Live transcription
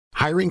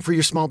Hiring for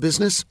your small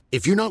business?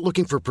 If you're not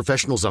looking for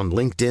professionals on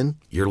LinkedIn,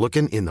 you're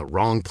looking in the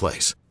wrong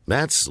place.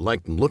 That's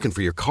like looking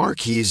for your car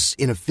keys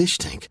in a fish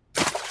tank.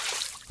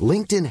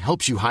 LinkedIn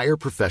helps you hire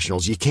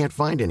professionals you can't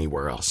find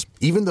anywhere else,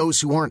 even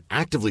those who aren't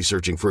actively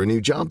searching for a new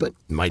job but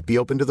might be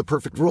open to the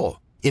perfect role.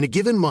 In a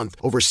given month,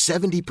 over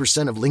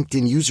 70% of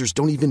LinkedIn users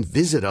don't even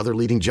visit other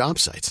leading job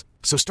sites.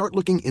 So start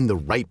looking in the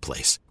right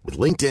place. With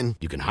LinkedIn,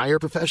 you can hire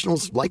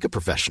professionals like a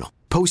professional.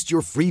 Post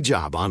your free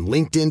job on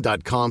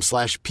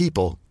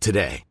linkedin.com/people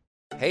today.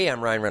 Hey,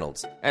 I'm Ryan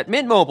Reynolds. At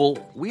Mint Mobile,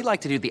 we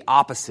like to do the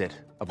opposite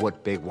of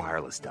what Big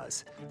Wireless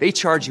does. They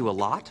charge you a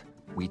lot,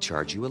 we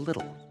charge you a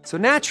little. So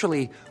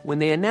naturally, when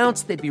they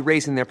announced they'd be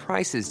raising their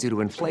prices due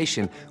to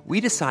inflation,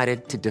 we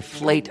decided to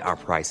deflate our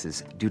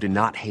prices due to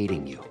not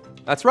hating you.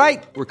 That's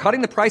right. We're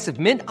cutting the price of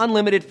Mint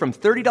Unlimited from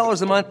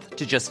 $30 a month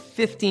to just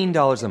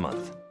 $15 a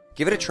month.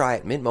 Give it a try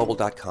at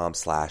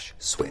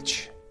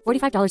mintmobile.com/switch.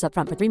 $45 up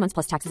front for 3 months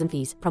plus taxes and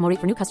fees. Promo rate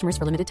for new customers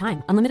for limited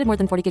time. Unlimited more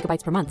than 40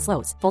 gigabytes per month.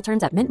 Slows full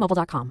terms at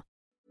mintmobile.com.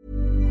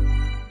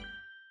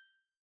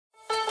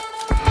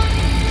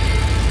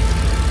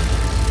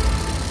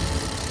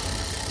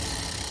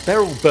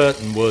 Beryl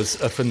Burton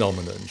was a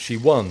phenomenon. She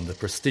won the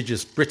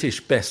prestigious British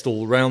Best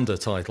All-Rounder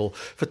title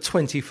for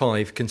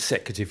 25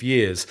 consecutive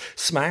years,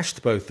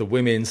 smashed both the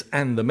women's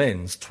and the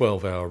men's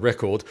 12-hour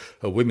record.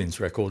 Her women's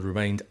record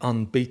remained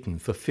unbeaten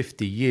for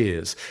 50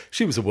 years.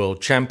 She was a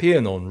world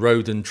champion on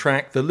road and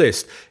track. The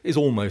list is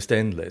almost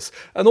endless.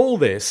 And all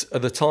this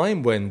at a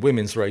time when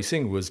women's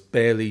racing was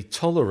barely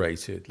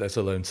tolerated, let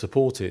alone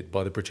supported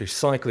by the British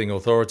cycling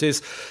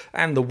authorities,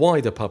 and the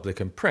wider public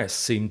and press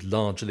seemed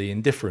largely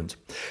indifferent.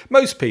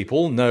 Most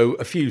people know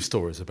a few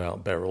stories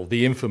about Beryl,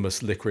 the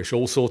infamous licorice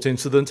all-sort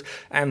incident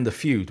and the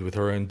feud with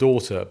her own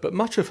daughter, but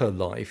much of her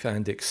life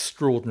and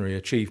extraordinary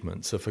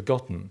achievements are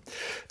forgotten.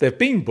 There have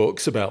been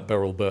books about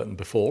Beryl Burton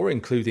before,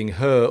 including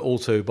her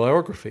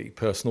autobiography,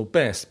 Personal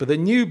Best, but a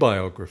new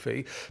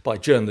biography by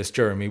journalist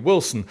Jeremy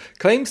Wilson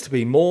claims to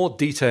be more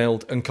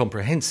detailed and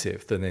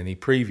comprehensive than any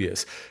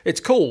previous.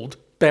 It's called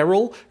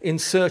Beryl in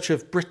Search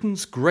of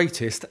Britain's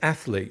Greatest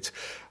Athlete.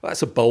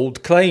 That's a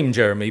bold claim,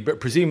 Jeremy, but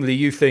presumably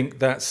you think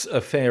that's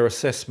a fair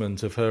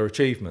assessment of her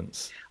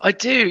achievements. I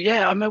do,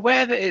 yeah. I'm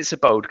aware that it's a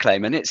bold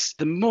claim, and it's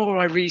the more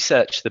I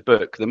researched the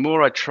book, the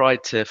more I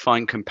tried to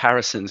find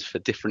comparisons for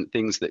different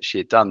things that she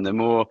had done, the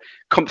more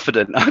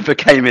confident I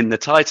became in the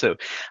title.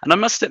 And I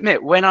must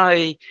admit, when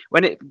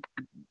it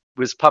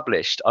was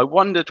published, I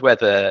wondered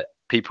whether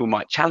people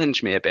might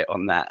challenge me a bit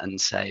on that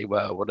and say,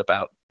 well, what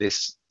about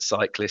this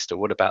cyclist, or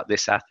what about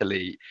this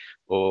athlete,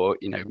 or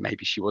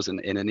maybe she wasn't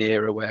in an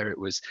era where it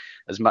was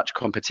as much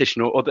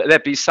competition, or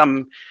there'd be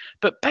some,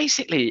 but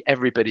basically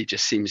everybody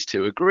just seems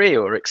to agree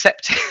or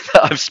accept it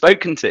that I've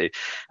spoken to.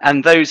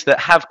 And those that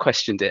have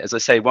questioned it, as I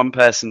say, one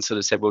person sort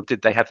of said, well,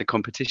 did they have the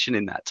competition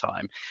in that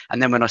time?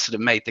 And then when I sort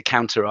of made the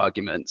counter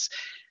arguments,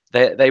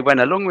 they went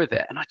along with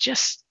it. And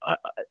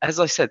as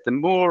I said, the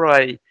more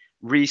I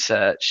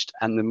researched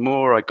and the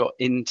more I got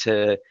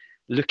into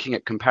looking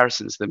at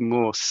comparisons, the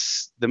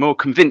more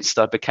convinced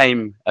I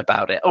became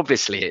about it.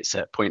 Obviously, it's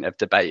a point of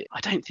debate. I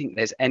don't think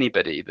there's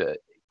anybody that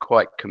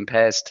quite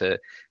compares to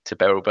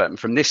Beryl Burton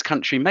from this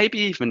country, maybe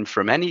even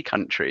from any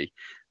country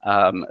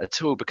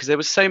at all, because there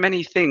were so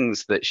many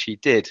things that she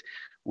did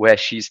where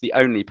she's the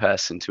only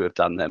person to have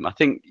done them. I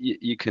think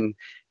you can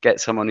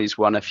get someone who's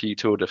won a few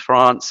Tour de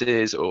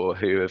France's, or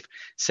who have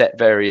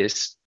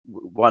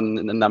won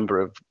a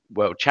number of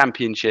world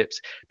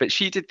championships, but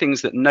she did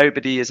things that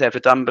nobody has ever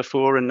done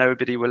before and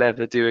nobody will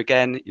ever do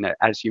again.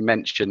 As you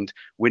mentioned,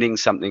 winning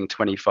something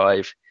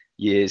 25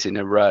 years in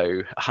a row,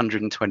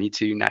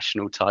 122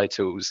 national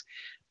titles,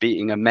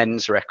 beating a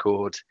men's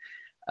record,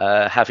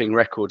 having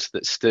records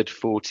that stood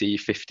 40,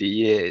 50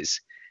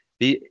 years.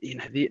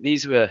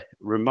 These were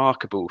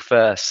remarkable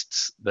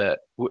firsts, that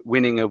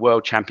winning a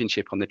world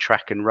championship on the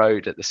track and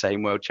road at the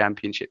same world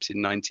championships in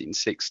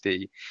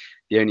 1960,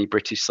 the only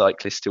British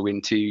cyclist to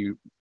win 2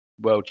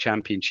 world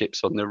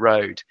championships on the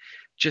road,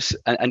 just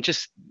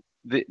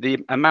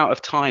the amount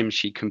of time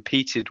she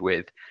competed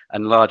with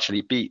and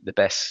largely beat the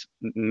best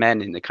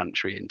men in the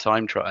country in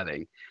time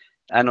trialing.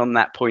 And on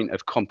that point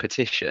of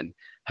competition,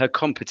 her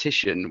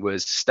competition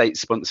was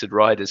state-sponsored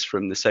riders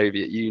from the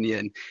Soviet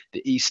Union,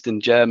 the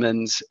Eastern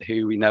Germans,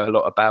 who we know a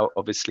lot about,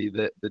 obviously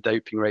the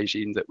doping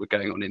regime that were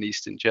going on in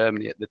Eastern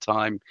Germany at the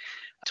time,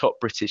 top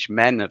British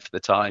men of the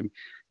time.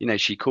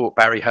 She caught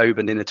Barry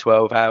Hoban in a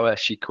 12-hour.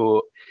 She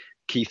caught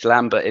Keith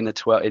Lambert in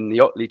the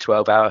Otley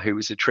 12-hour, who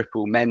was a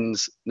triple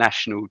men's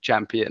national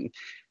champion.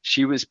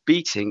 She was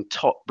beating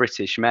top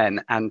British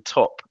men and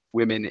top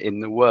women in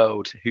the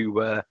world who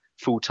were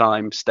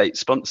full-time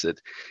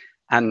state-sponsored.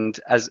 And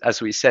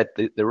as we said,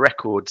 the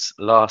records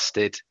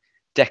lasted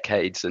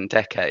decades and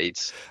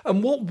decades.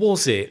 And what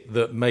was it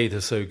that made her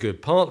so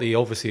good? Partly,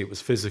 obviously, it was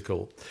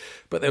physical,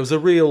 but there was a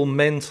real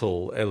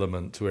mental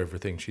element to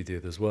everything she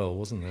did as well,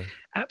 wasn't there?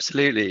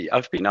 Absolutely.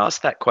 I've been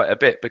asked that quite a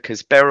bit,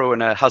 because Beryl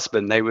and her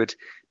husband, they would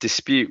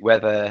dispute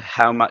whether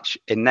how much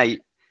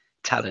innate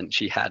talent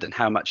she had and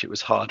how much it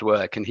was hard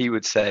work. And he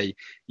would say,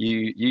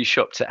 you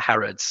shopped at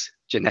Harrods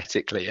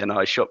genetically, and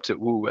I shopped at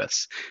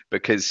Woolworths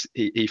because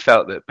he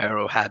felt that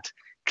Beryl had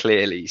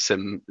clearly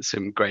some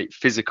great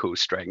physical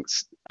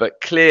strengths, but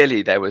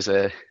clearly there was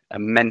a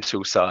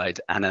mental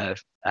side and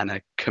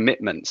a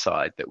commitment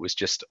side that was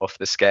just off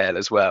the scale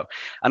as well.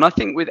 And I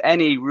think with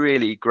any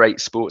really great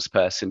sports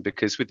person,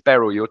 because with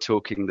Beryl you're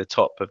talking the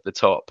top of the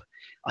top,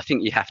 I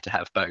think you have to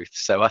have both.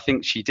 So I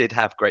think she did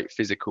have great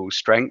physical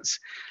strengths,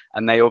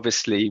 and they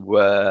obviously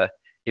were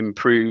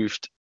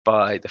improved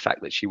by the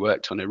fact that she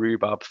worked on a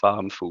rhubarb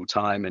farm full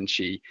time, and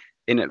she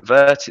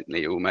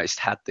inadvertently almost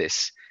had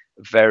this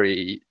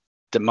very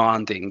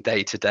demanding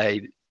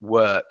day-to-day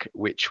work,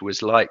 which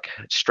was like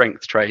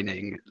strength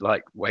training,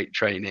 like weight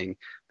training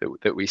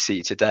that we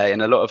see today.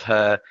 And a lot of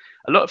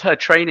her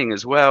training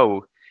as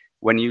well,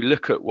 when you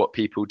look at what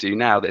people do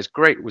now, was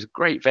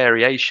great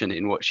variation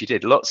in what she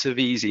did. Lots of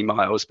easy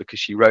miles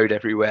because she rode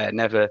everywhere,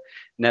 never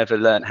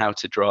learned how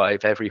to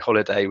drive. Every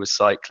holiday was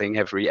cycling,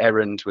 every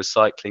errand was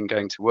cycling,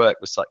 going to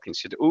work was cycling.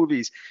 She did all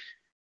these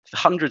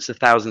hundreds of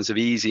thousands of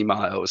easy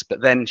miles,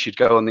 but then she'd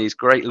go on these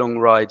great long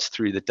rides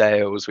through the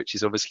Dales, which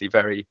is obviously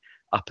very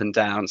up and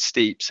down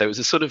steep. So it was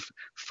a sort of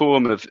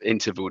form of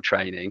interval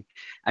training.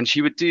 And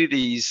she would do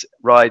these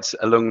rides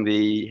along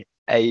the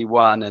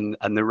A1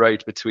 and the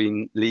road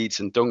between Leeds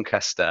and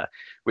Doncaster,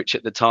 which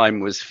at the time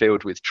was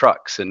filled with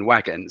trucks and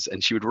wagons.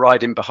 And she would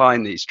ride in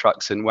behind these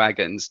trucks and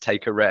wagons,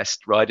 take a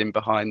rest, ride in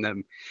behind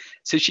them.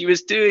 So she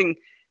was doing,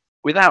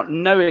 without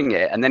knowing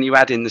it, and then you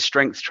add in the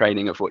strength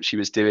training of what she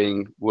was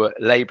doing,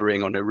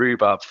 labouring on a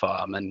rhubarb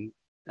farm. And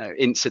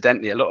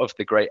incidentally, a lot of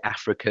the great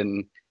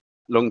African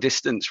long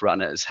distance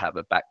runners have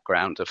a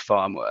background of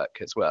farm work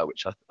as well,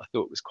 which I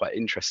thought was quite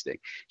interesting.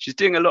 She's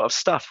doing a lot of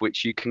stuff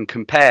which you can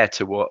compare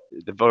to what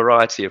the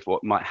variety of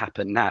what might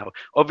happen now.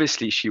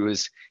 Obviously,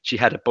 she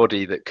had a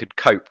body that could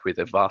cope with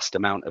a vast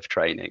amount of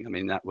training. I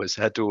mean, that was,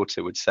 her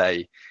daughter would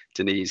say,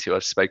 Denise, who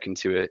I've spoken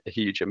to a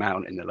huge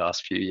amount in the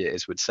last few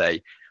years, would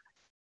say,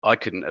 I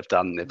couldn't have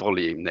done the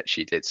volume that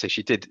she did. So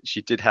she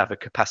did have a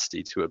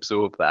capacity to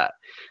absorb that.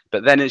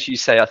 But then, as you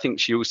say, I think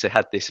she also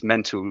had this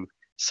mental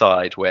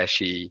side where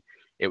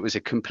it was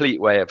a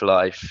complete way of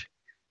life.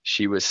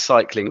 She was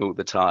cycling all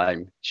the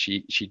time.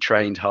 She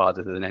trained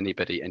harder than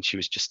anybody, and she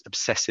was just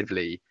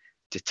obsessively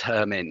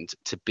determined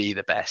to be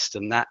the best.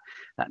 And that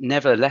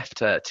never left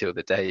her till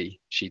the day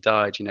she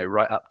died. You know,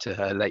 right up to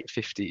her late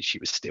 50s, she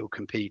was still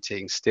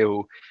competing,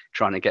 still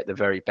trying to get the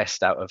very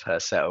best out of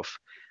herself.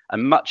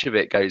 And much of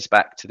it goes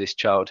back to this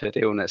childhood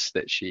illness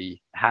that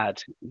she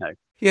had, you know.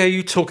 Yeah,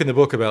 you talk in the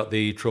book about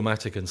the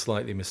traumatic and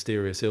slightly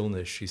mysterious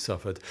illness she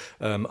suffered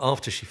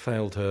after she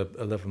failed her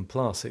 11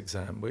 plus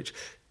exam, which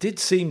did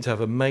seem to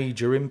have a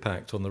major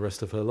impact on the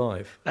rest of her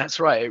life. That's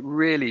right, it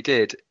really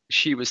did.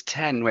 She was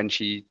 10 when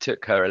she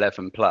took her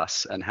 11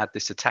 plus and had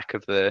this attack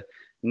of the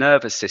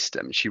nervous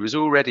system. She was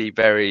already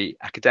very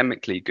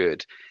academically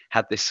good,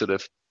 had this sort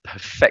of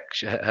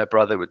perfection. Her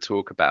brother would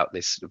talk about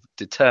this sort of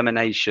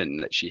determination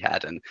that she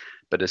had,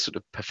 but a sort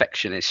of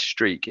perfectionist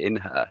streak in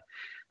her.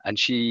 And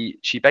she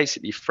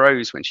basically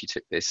froze when she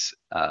took this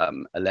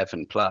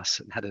 11 plus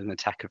and had an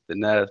attack of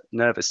the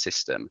nervous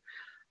system,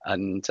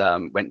 and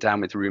went down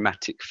with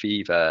rheumatic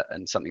fever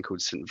and something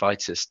called St.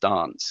 Vitus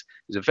dance.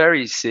 It was a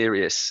very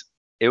serious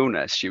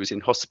illness. She was in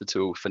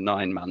hospital for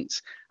 9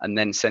 months and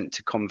then sent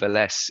to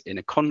convalesce in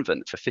a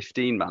convent for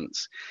 15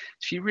 months.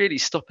 If you really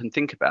stop and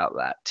think about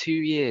that, 2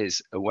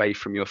 years away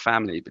from your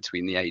family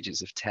between the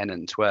ages of 10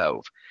 and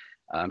 12.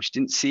 She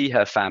didn't see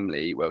her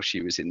family while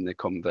she was in the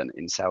convent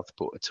in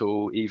Southport at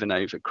all, even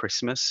over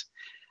Christmas.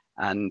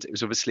 And it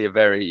was obviously a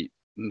very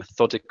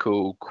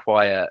methodical,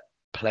 quiet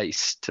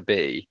place to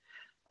be.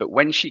 But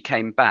when she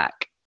came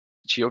back,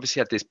 she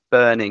obviously had this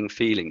burning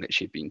feeling that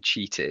she'd been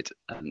cheated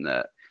and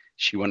that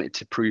she wanted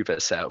to prove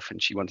herself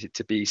and she wanted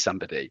to be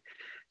somebody.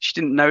 She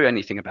didn't know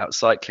anything about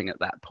cycling at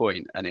that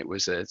point, and it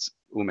was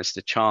almost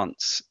a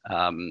chance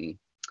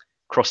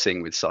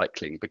crossing with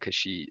cycling, because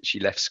she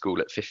left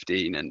school at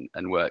 15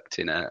 and worked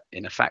in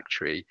a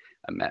factory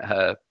and met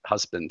her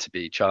husband to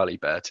be Charlie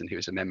Burton, who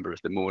was a member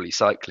of the Morley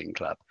Cycling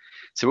Club.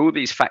 So all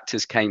these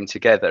factors came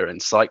together, and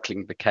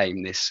cycling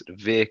became this sort of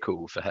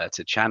vehicle for her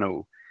to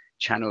channel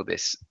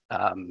this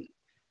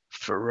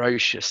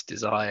ferocious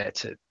desire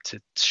to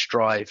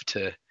strive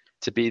to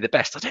be the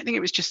best. I don't think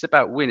it was just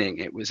about winning.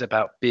 It was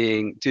about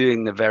doing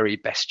the very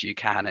best you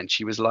can. And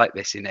she was like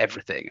this in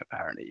everything,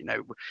 apparently, you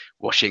know,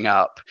 washing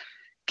up,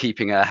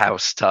 keeping her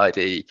house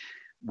tidy,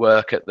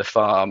 work at the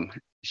farm.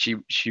 She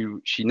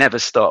never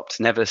stopped,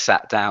 never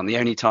sat down. The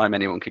only time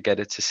anyone could get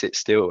her to sit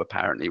still,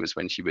 apparently, was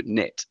when she would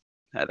knit.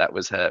 That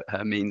was her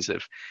means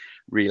of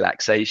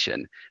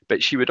relaxation.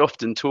 But she would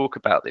often talk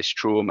about this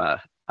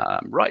trauma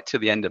right to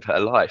the end of her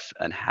life,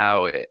 and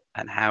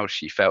how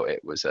she felt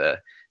it was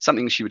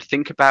something she would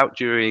think about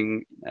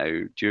during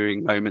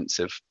moments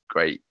of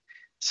great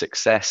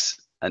success.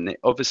 And it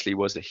obviously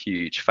was a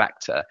huge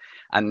factor.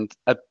 And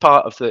a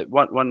part of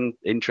one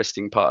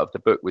interesting part of the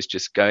book was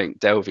just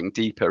delving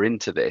deeper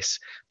into this,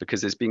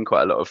 because there's been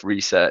quite a lot of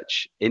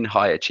research in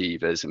high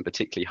achievers, and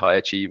particularly high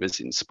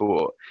achievers in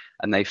sport.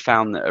 And they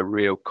found that a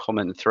real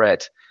common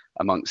thread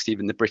amongst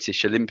even the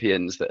British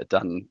Olympians that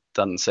had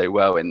done so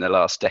well in the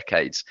last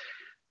decades.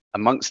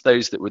 Amongst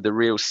those that were the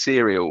real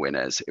serial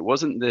winners, it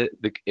wasn't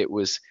it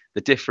was the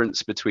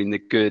difference between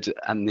the good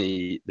and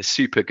the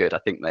super good. I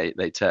think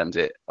they termed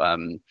it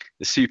the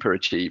super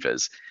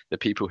achievers, the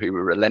people who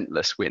were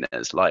relentless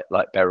winners, like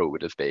Beryl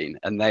would have been,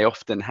 and they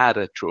often had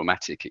a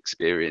traumatic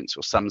experience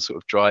or some sort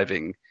of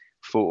driving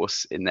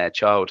force in their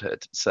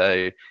childhood.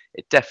 So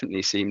it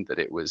definitely seemed that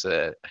it was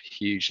a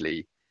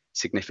hugely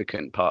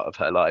significant part of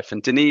her life.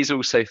 And Denise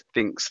also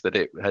thinks that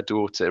her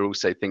daughter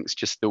also thinks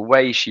just the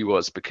way she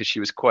was, because she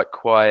was quite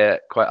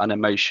quiet, quite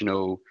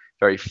unemotional,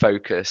 very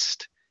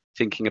focused,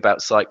 thinking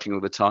about cycling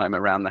all the time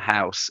around the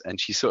house. And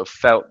she sort of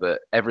felt that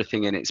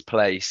everything in its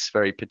place,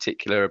 very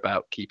particular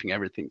about keeping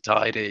everything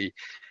tidy.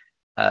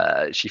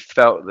 She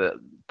felt that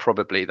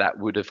probably that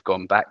would have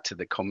gone back to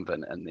the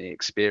convent and the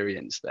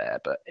experience there.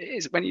 But it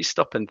is, when you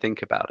stop and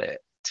think about it,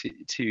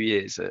 2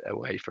 years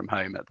away from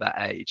home at that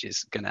age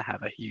is going to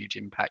have a huge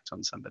impact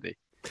on somebody.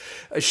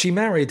 She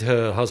married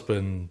her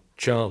husband,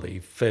 Charlie,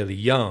 fairly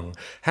young.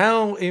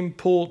 How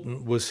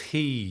important was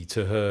he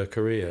to her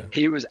career?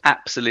 He was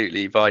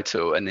absolutely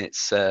vital. And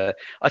it's, I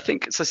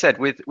think, as I said,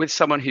 with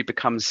someone who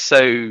becomes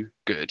so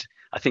good,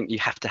 I think you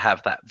have to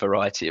have that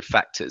variety of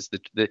factors.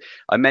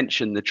 I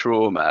mentioned the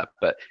trauma,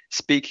 but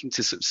speaking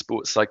to sort of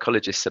sports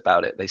psychologists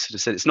about it, they sort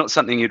of said it's not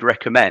something you'd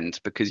recommend,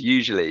 because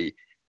usually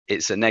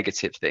it's a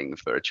negative thing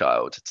for a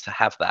child to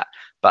have that.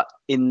 But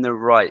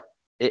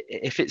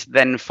if it's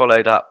then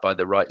followed up by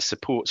the right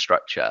support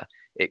structure,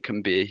 it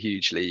can be a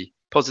hugely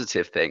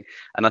positive thing.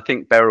 And I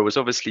think Beryl was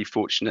obviously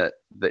fortunate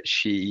that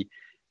she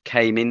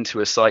came into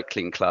a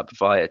cycling club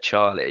via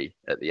Charlie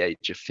at the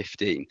age of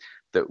 15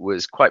 that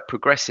was quite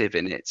progressive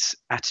in its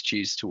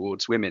attitudes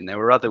towards women. There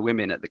were other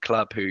women at the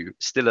club who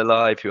still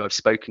alive, who I've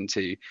spoken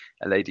to,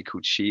 a lady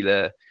called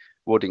Sheila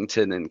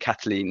Waddington and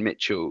Kathleen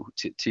Mitchell,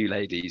 two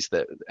ladies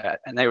that,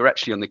 and they were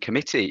actually on the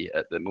committee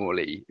at the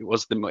Morley.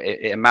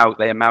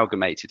 They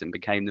amalgamated and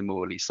became the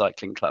Morley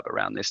Cycling Club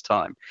around this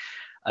time,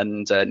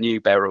 and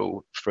knew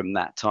Beryl from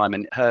that time.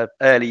 And her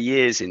early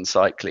years in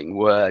cycling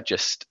were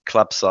just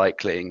club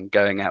cycling,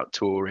 going out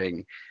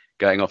touring,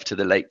 going off to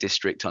the Lake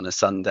District on a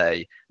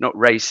Sunday, not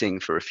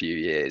racing for a few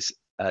years.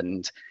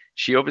 And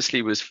she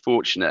obviously was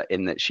fortunate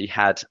in that she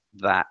had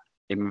that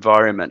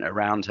environment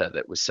around her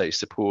that was so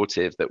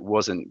supportive, that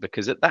wasn't,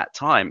 because at that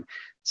time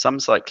some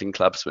cycling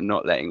clubs were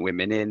not letting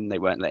women in, they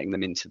weren't letting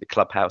them into the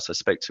clubhouse. I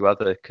spoke to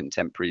other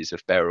contemporaries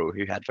of Beryl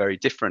who had very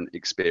different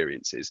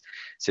experiences.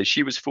 So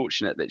she was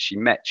fortunate that she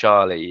met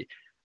Charlie,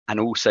 and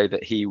also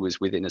that he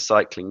was within a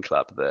cycling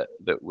club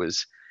that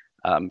was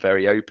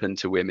very open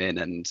to women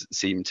and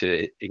seemed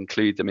to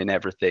include them in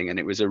everything. And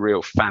it was a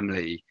real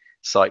family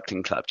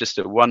cycling club, just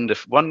a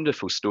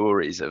wonderful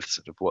stories of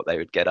sort of what they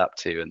would get up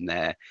to,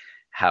 and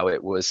how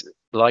it was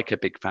like a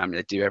big family.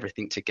 They'd do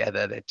everything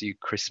together. They'd do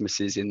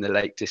Christmases in the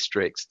Lake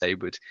Districts. They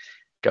would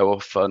go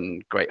off on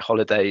great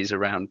holidays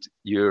around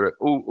Europe,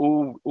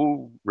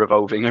 all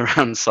revolving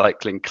around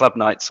cycling. Club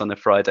nights on a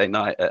Friday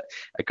night at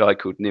a guy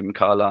called Nim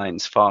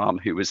Carline's farm,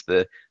 who was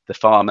the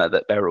farmer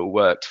that Beryl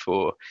worked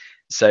for.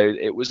 So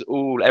it was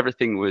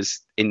everything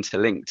was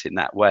interlinked in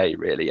that way,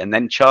 really. And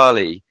then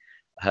Charlie,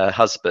 her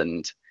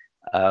husband,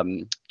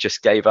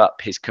 just gave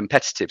up his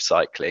competitive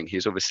cycling. He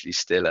was obviously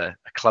still a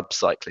club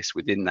cyclist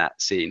within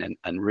that scene,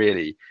 and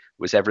really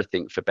was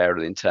everything for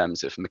Beryl in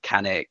terms of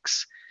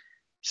mechanics,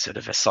 sort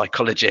of a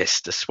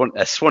psychologist, a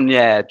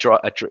soigneur.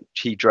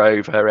 He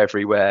drove her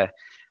everywhere,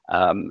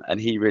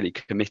 and he really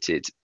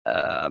committed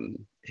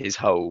his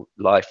whole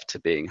life to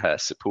being her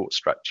support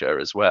structure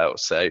as well.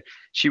 So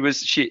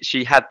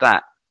she had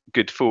that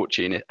good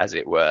fortune, as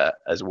it were,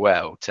 as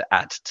well, to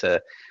add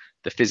to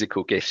the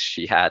physical gifts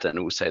she had, and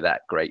also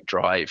that great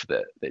drive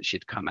that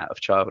she'd come out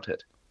of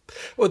childhood.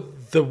 Well,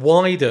 the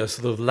wider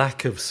sort of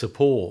lack of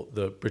support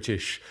that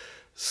British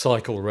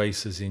cycle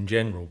racers in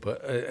general,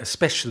 but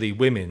especially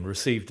women,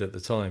 received at the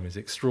time is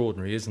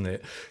extraordinary, isn't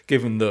it?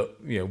 Given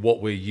that,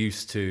 what we're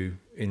used to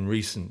in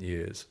recent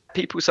years.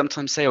 People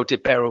sometimes say, "Oh,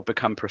 did Beryl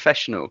become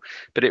professional?"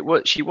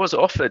 But she was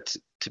offered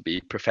to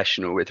be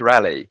professional with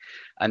rally,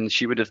 and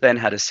she would have then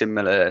had a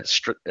similar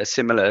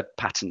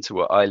pattern to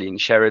what Eileen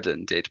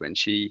Sheridan did when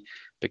she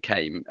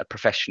became a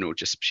professional.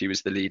 She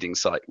was the leading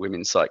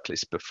women's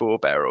cyclist before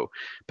Beryl,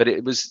 but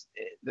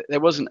there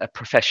wasn't a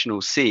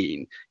professional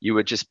scene. You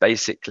were just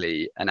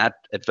basically an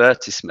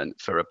advertisement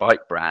for a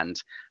bike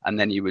brand, and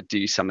then you would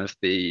do some of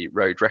the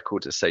Road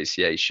Record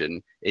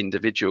Association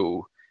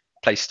individual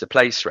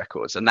place-to-place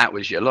records, and that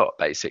was your lot,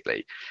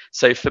 basically.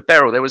 So for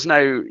Beryl,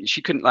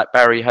 she couldn't, like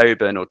Barry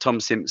Hoban or Tom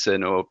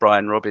Simpson or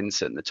Brian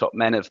Robinson, the top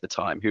men of the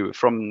time who were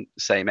from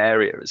the same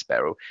area as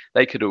Beryl.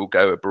 They could all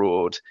go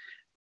abroad,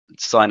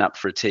 sign up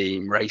for a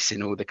team, race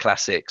in all the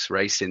classics,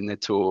 race in the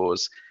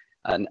tours,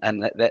 and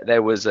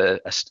there was an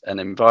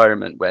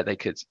environment where they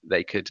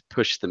could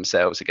push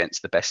themselves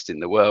against the best in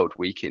the world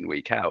week in,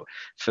 week out.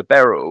 For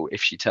Beryl,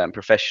 if she turned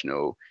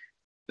professional,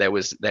 there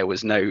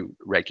was no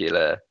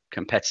regular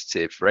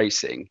competitive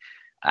racing,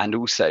 And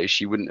also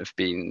she would have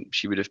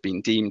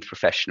been deemed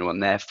professional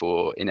and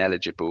therefore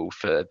ineligible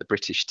for the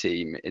British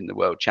team in the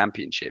World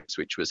Championships,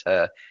 which was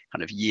her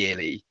kind of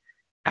yearly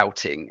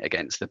outing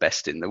against the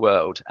best in the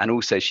world. And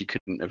also she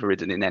couldn't have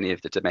ridden in any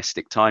of the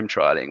domestic time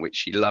trialing, which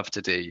she loved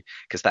to do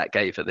because that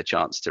gave her the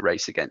chance to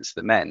race against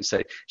the men.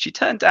 So she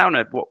turned down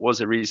what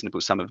was a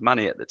reasonable sum of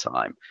money at the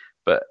time,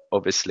 but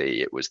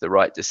obviously it was the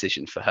right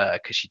decision for her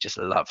because she just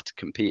loved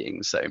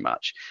competing so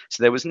much.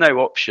 So there was no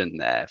option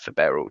there for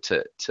Beryl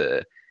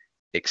to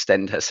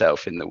extend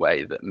herself in the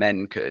way that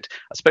men could.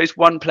 I suppose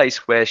one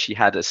place where she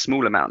had a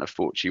small amount of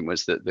fortune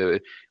was that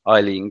the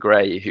Eileen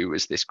Gray, who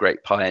was this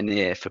great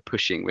pioneer for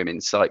pushing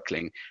women's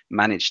cycling,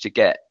 managed to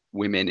get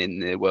women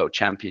in the World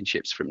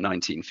Championships from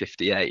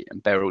 1958,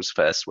 and Beryl's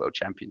first World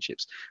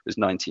Championships was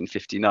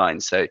 1959.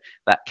 So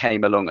that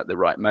came along at the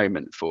right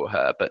moment for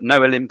her. But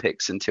no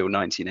Olympics until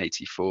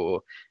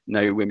 1984,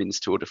 no Women's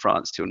Tour de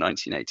France till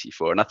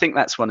 1984. And I think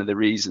that's one of the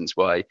reasons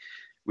why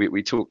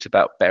we talked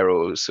about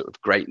Beryl's sort of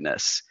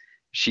greatness.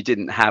 She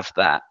didn't have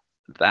that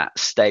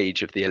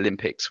stage of the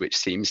Olympics, which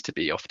seems to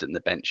be often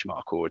the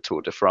benchmark, or a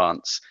Tour de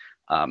France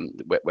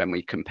when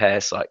we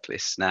compare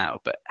cyclists now.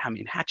 But I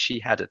mean, had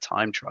she had a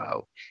time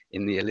trial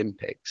in the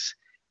Olympics,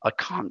 I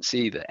can't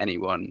see that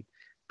anyone,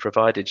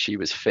 provided she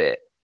was fit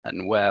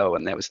and well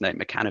and there was no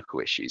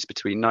mechanical issues,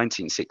 between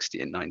 1960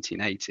 and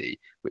 1980,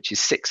 which is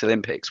 6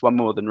 Olympics, one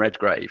more than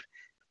Redgrave,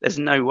 there's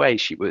no way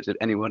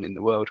anyone in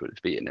the world would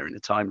have beaten her in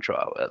a time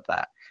trial at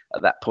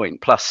that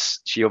point. Plus,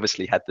 she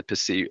obviously had the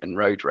pursuit and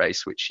road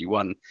race, which she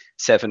won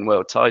 7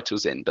 world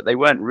titles in, but they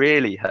weren't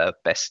really her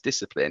best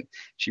discipline.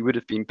 She would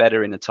have been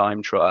better in a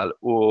time trial,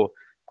 or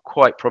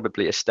quite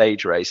probably a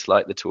stage race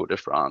like the Tour de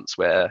France,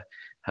 where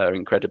her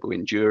incredible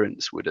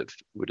endurance would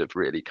have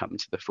really come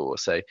to the fore.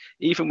 So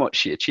even what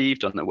she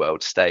achieved on the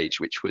world stage,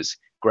 which was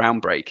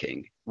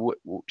groundbreaking,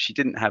 she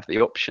didn't have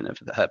the option of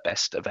her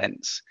best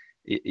events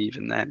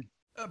even then.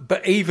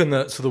 But even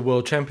at sort of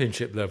World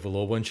Championship level,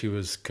 or when she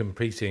was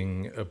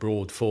competing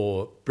abroad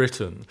for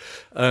Britain,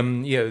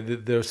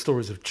 there are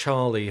stories of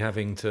Charlie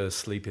having to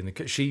sleep in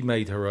the... She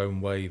made her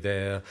own way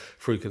there,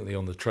 frequently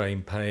on the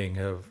train,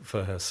 paying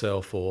for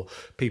herself, or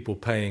people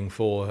paying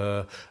for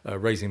her,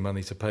 raising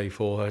money to pay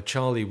for her.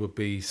 Charlie would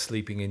be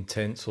sleeping in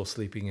tents or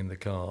sleeping in the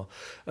car.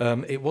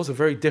 It was a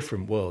very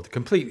different world, a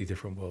completely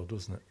different world,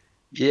 wasn't it?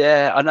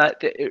 Yeah,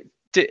 and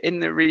in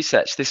the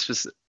research, this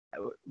was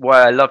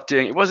why I love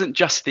doing it. It wasn't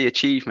just the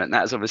achievement.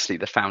 That was obviously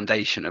the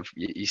foundation of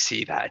you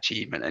see that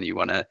achievement and you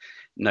want to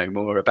know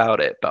more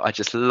about it. But I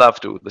just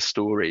loved all the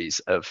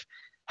stories of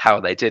how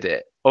they did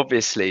it.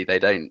 Obviously, they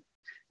don't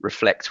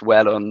reflect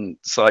well on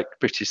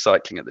British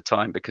cycling at the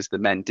time, because the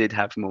men did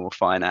have more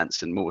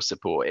finance and more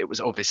support. It was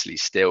obviously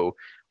still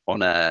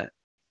on a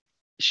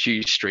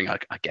shoestring,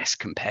 I guess,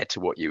 compared to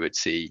what you would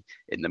see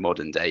in the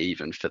modern day,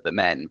 even for the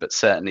men. But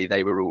certainly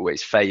they were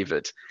always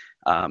favoured.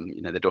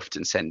 They'd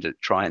often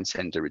try and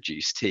send a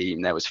reduced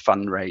team. There was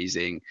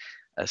fundraising,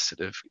 a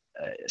sort of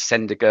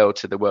send a girl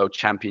to the World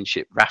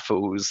Championship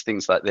raffles,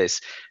 things like this.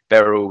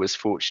 Beryl was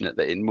fortunate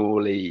that in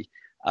Morley,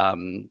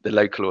 the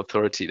local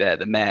authority there,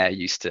 the mayor,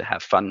 used to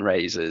have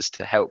fundraisers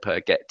to help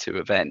her get to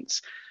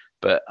events.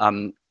 But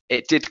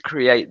it did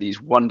create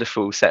these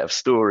wonderful set of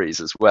stories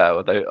as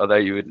well. Although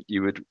you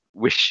would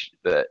wish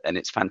that, and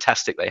it's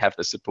fantastic they have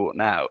the support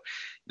now.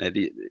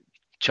 The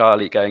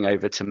Charlie going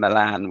over to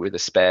Milan with a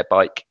spare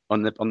bike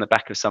on the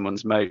back of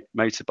someone's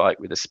motorbike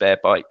with a spare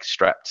bike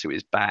strapped to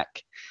his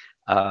back.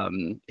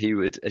 He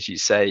would, as you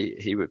say,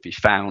 he would be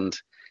found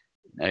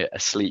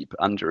asleep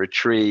under a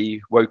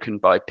tree, woken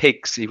by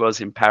pigs. He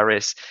was in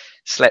Paris,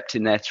 slept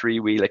in their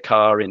 3-wheeler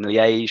car in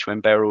Liège when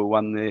Beryl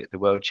won the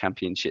World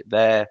Championship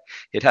there.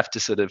 He'd have to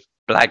sort of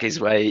blag his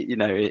way,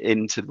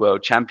 into the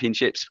World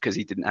Championships because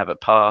he didn't have a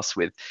pass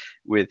with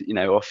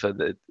offer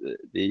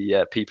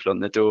the people on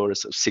the door a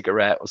sort of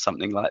cigarette or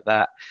something like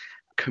that.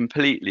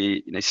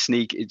 Completely,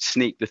 sneak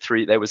the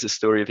three. There was a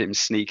story of him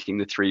sneaking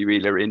the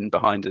 3-wheeler in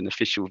behind an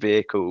official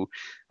vehicle,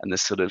 and the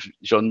sort of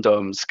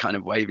gendarmes kind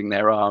of waving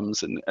their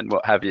arms and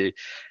what have you.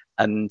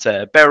 And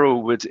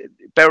Beryl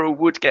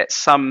would get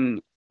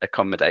some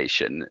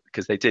accommodation,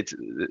 because they did,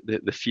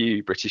 the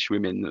few British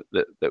women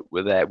that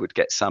were there would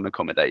get some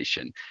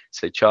accommodation.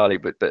 So Charlie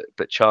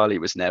but Charlie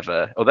was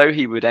never, although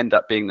he would end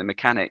up being the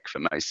mechanic for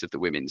most of the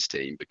women's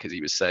team because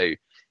he was so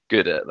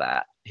good at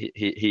that,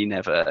 he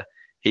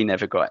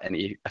never got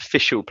any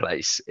official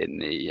place in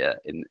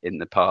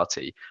the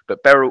party.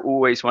 But Beryl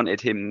always wanted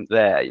him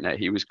there.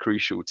 He was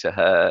crucial to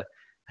her.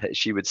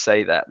 She would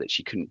say that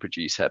she couldn't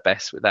produce her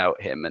best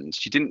without him, and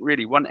she didn't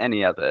really want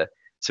any other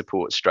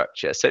support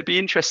structure. So it'd be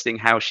interesting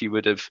how she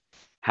would have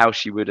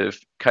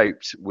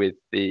coped with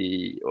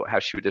or how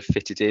she would have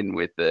fitted in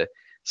with the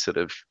sort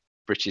of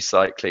British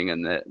cycling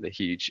and the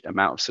huge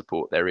amount of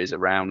support there is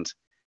around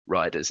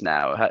riders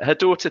now. Her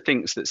daughter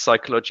thinks that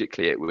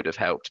psychologically it would have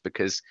helped,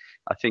 because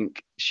I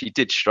think she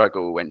did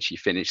struggle when she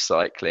finished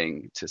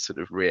cycling to sort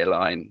of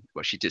realign.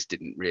 Well, she just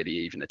didn't really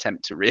even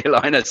attempt to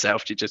realign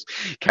herself. She just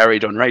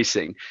carried on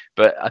racing.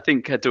 But I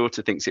think her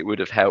daughter thinks it would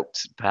have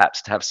helped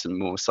perhaps to have some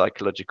more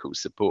psychological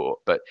support.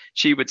 But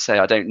she would say,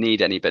 I don't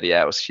need anybody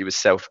else. She was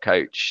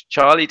self-coached.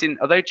 Charlie didn't,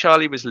 although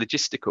Charlie was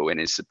logistical in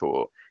his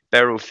support,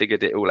 Beryl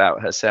figured it all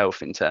out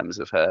herself in terms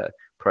of her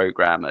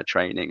program, her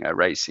training, her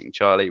racing.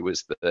 Charlie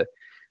was the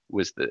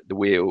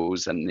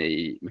wheels and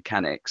the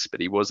mechanics, but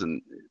he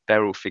wasn't.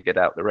 Beryl figured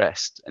out the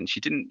rest, and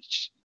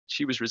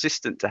she was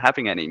resistant to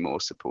having any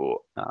more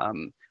support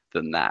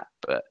than that.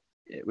 But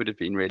it would have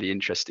been really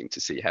interesting to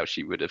see how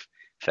she would have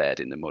fared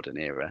in the modern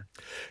era.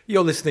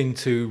 You're listening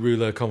to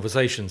Rouleur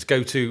Conversations.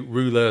 Go to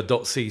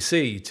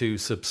rouleur.cc to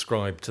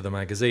subscribe to the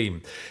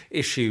magazine.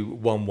 Issue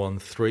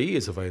 113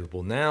 is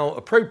available now.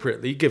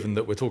 Appropriately, given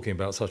that we're talking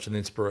about such an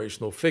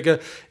inspirational figure,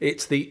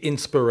 it's the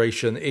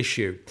inspiration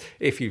issue.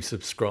 If you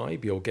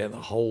subscribe, you'll get a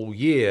whole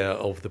year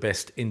of the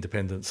best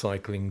independent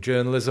cycling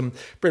journalism,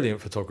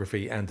 brilliant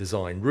photography and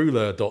design.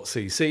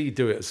 Rouleur.cc.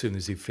 Do it as soon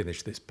as you've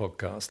finished this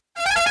podcast.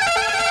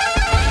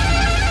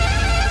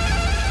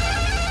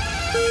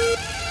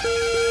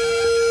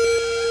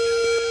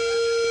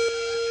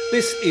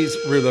 This is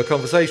Rouleur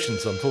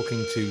Conversations. I'm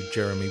talking to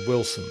Jeremy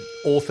Wilson,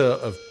 author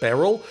of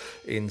Beryl,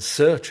 In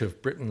Search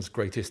of Britain's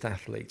Greatest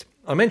Athlete.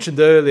 I mentioned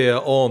earlier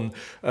on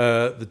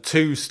the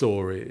two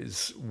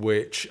stories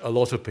which a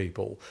lot of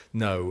people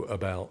know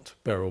about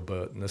Beryl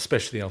Burton,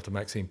 especially after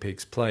Maxine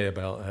Peake's play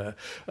about her.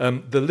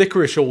 The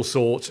licorice all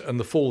sort and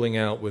the falling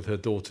out with her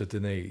daughter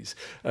Denise.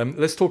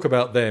 Let's talk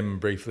about them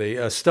briefly,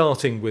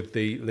 starting with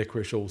the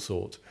licorice all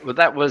sort. Well,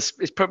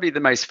 it's probably the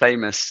most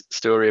famous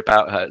story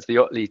about her. It's the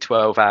Otley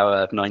 12 hour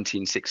of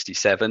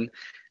 1967.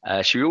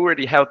 She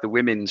already held the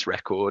women's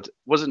record,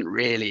 wasn't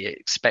really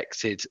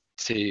expected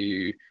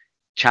to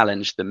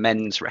challenge the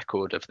men's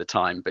record of the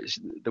time, but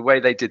the way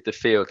they did the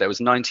field, there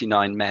was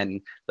 99 men.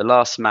 The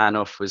last man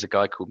off was a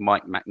guy called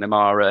Mike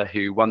McNamara,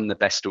 who won the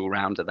best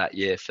all-rounder that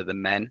year for the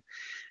men.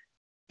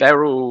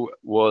 Beryl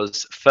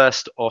was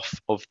first off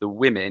of the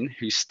women,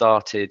 who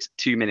started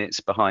 2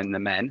 minutes behind the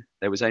men.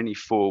 There was only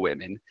 4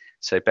 women,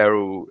 so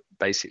Beryl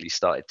basically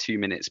started 2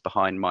 minutes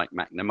behind Mike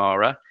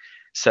McNamara.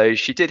 So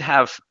she did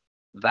have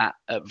that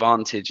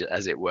advantage,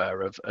 as it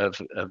were,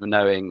 of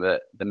knowing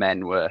that the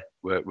men were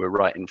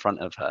right in front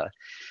of her.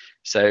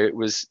 So it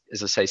was,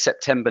 as I say,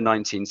 September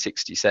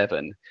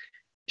 1967.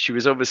 She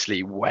was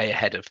obviously way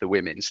ahead of the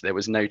women, so there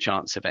was no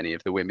chance of any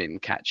of the women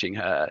catching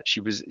her. She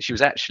was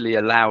actually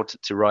allowed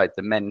to ride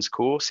the men's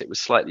course. It was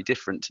slightly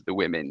different to the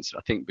women's,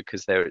 I think,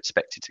 because they were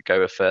expected to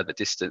go a further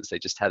distance. They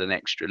just had an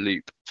extra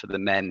loop for the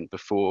men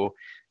before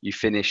you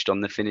finished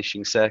on the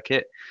finishing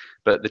circuit.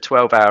 But the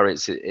 12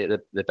 hours,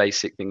 the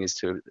basic thing is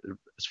to,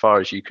 as far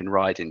as you can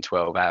ride in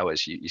 12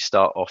 hours,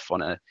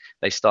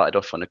 they started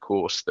off on a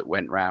course that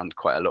went round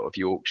quite a lot of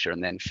Yorkshire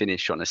and then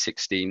finish on a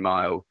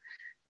 16-mile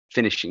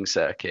finishing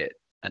circuit.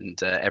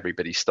 And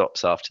everybody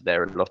stops after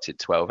their allotted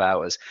 12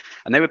 hours.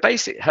 And they were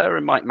her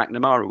and Mike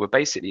McNamara were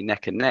basically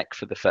neck and neck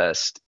for the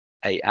first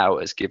 8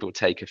 hours, give or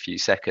take a few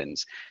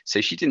seconds. So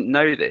she didn't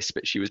know this,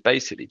 but she was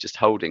basically just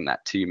holding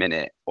that 2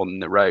 minute on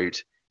the road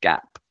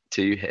gap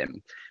to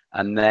him.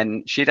 And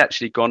then she'd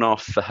actually gone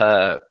off for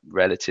her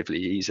relatively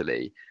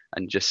easily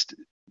and just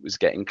was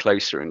getting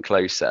closer and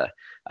closer.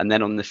 And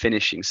then on the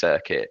finishing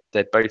circuit,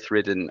 they'd both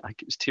ridden, I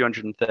think it was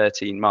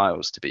 213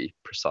 miles to be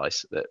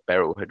precise, that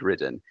Beryl had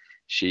ridden.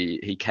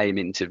 He came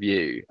into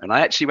view, and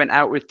I actually went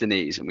out with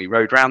Denise and we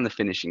rode around the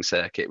finishing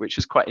circuit, which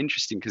was quite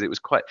interesting because it was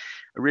quite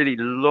a really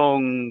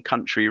long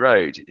country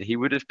road. He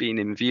would have been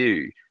in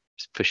view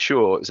for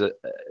sure. It was a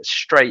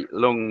straight,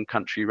 long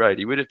country road.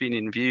 He would have been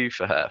in view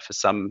for her for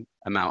some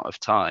amount of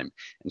time,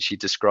 and she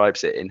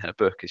describes it in her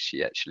book as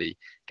she actually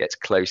gets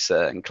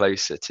closer and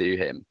closer to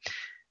him.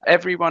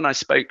 Everyone I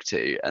spoke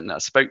to, and I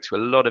spoke to a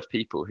lot of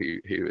people who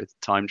were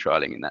time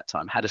trialing in that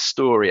time, had a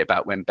story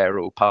about when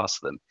Beryl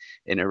passed them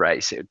in a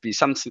race. It would be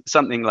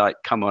something like,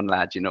 "Come on,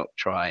 lad, you're not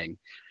trying,"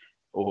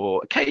 or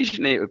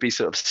occasionally it would be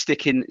sort of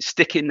stick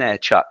in there,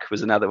 Chuck,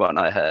 was another one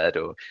I heard,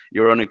 or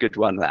 "You're on a good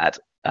one, lad."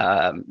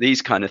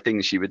 These kind of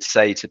things she would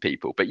say to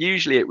people, but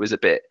usually it was a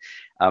bit.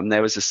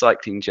 There was a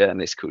cycling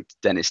journalist called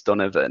Dennis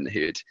Donovan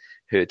who'd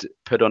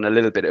put on a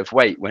little bit of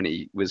weight when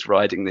he was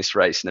riding this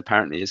race, and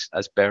apparently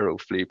as Beryl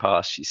flew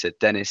past, she said,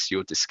 "Dennis,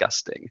 you're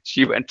disgusting."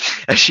 She went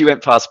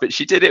past, but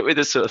she did it with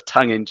a sort of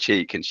tongue in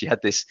cheek, and she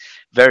had this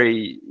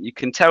you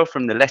can tell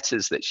from the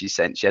letters that she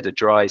sent, she had a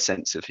dry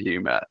sense of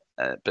humour,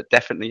 but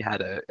definitely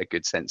had a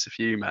good sense of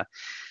humour.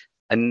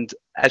 And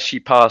as she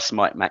passed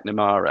Mike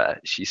McNamara,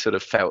 she sort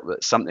of felt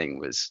that something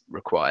was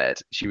required.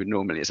 She would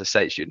normally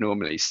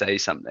say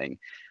something.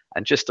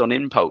 And just on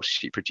impulse,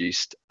 she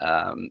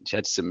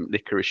had some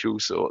licorice all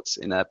sorts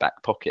in her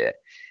back pocket,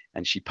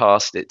 and she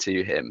passed it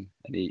to him,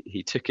 and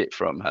he took it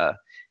from her.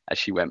 as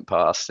she went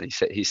past. And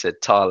he said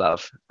 "tar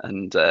love,"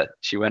 and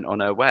she went on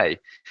her way.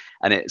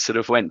 And it sort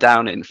of went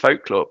down in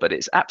folklore. But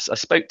I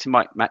spoke to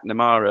Mike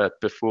McNamara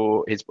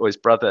before his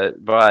brother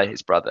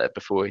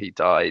before he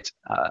died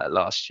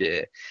last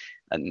year,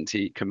 and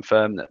he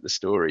confirmed that the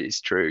story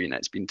is true. You know,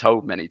 it's been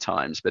told many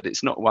times, but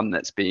it's not one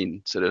that's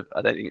been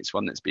I don't think it's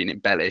one that's been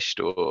embellished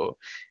or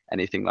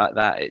anything like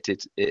that.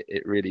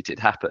 It really did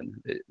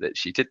happen that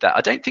she did that.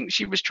 I don't think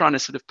she was trying to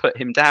sort of put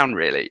him down,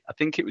 really. I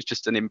think it was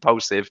just an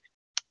impulsive,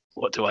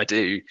 what do I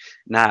do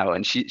now?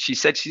 And she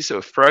said she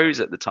sort of froze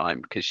at the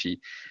time because she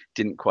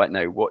didn't quite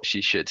know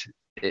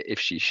if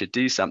she should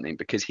do something,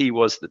 because he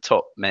was the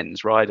top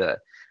men's rider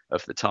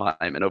of the time.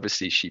 And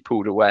obviously she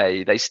pulled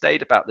away. They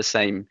stayed about the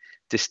same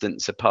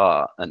distance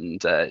apart,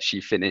 and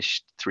she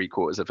finished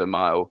 3/4 of a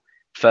mile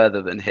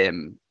further than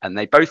him, and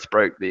they both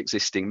broke the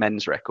existing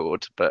men's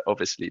record, but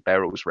obviously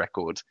Beryl's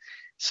record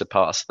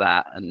surpassed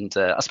that. And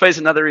I suppose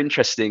another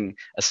interesting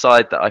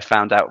aside that I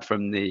found out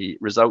from the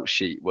results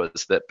sheet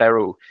was that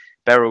Beryl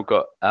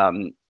got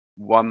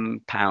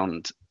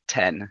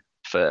 £1.10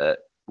 for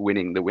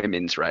winning the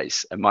women's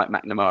race, and Mike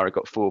McNamara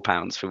got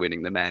 £4 for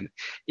winning the men,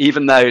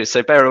 even though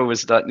Beryl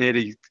was like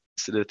nearly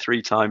sort of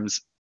 3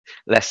 times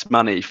less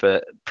money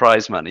for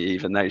prize money,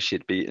 even though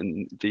she'd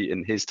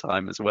beaten his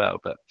time as well.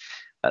 But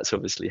that's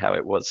obviously how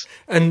it was.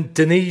 And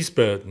Denise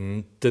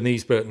Burton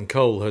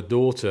Cole, her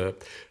daughter,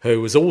 who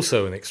was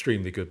also an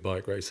extremely good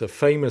bike racer,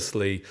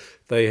 famously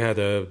they had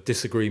a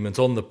disagreement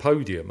on the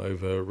podium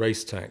over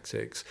race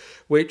tactics,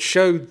 which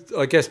showed,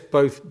 I guess,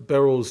 both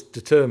Beryl's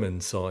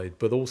determined side,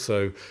 but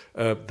also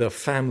the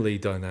family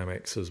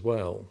dynamics as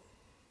well.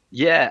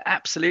 Yeah,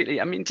 absolutely.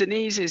 I mean,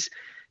 Denise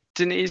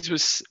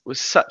was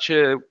such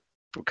a,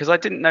 because I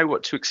didn't know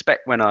what to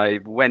expect when I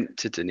went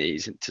to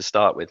Denise to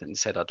start with and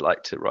said I'd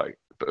like to write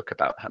a book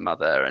about her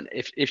mother. And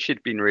if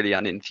she'd been really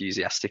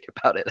unenthusiastic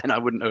about it, then I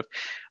wouldn't have,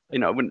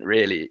 it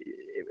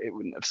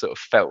wouldn't have sort of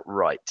felt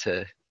right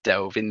to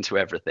delve into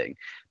everything.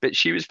 But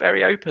she was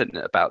very open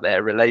about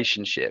their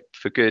relationship,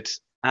 for good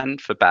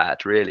and for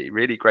bad, really.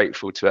 Really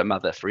grateful to her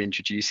mother for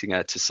introducing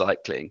her to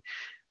cycling.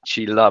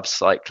 She loves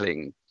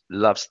cycling,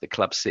 loves the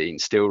club scene,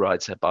 still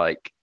rides her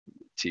bike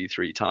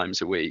 2-3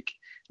 times a week,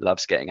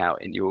 loves getting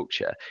out in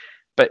Yorkshire,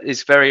 but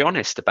is very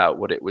honest about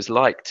what it was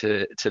like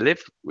to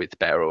live with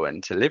Beryl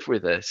and to live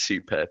with a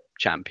super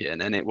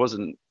champion. And it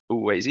wasn't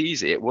always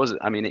easy.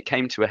 It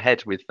came to a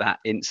head with that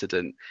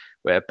incident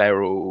where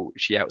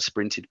she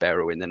outsprinted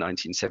Beryl in the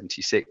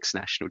 1976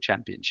 national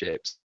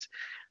championships,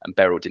 and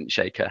Beryl didn't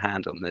shake her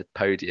hand on the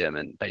podium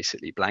and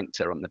basically blanked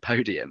her on the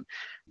podium.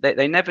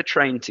 They never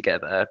trained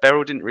together.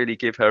 Beryl didn't really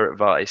give her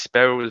advice.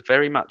 Beryl was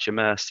very much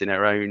immersed in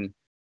her own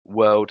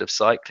world of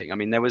cycling. I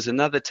mean, there was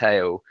another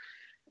tale,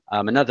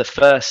 another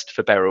first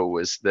for Beryl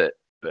was that,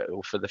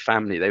 or for the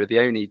family, they were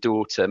the only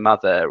daughter,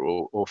 mother,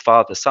 or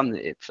father, son,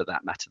 for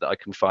that matter, that I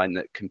can find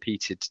that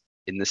competed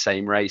in the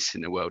same race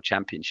in the World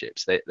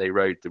Championships. They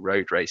rode the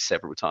road race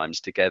several times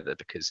together,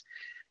 because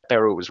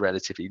Beryl was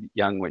relatively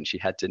young when she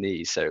had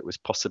Denise, so it was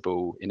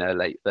possible in her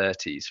late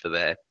 30s for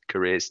their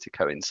careers to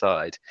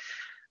coincide.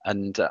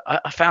 And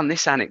I found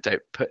this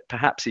anecdote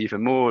perhaps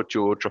even more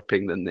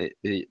jaw-dropping than the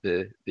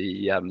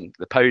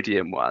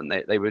podium one.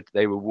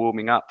 They were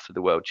warming up for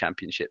the World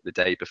Championship the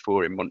day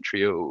before in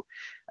Montreal,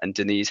 and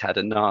Denise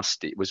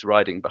was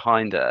riding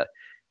behind her,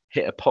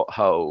 hit a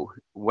pothole,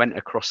 went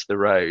across the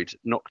road,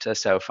 knocked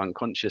herself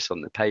unconscious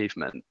on the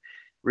pavement.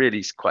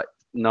 Really quite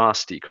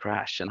nasty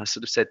crash. And I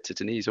sort of said to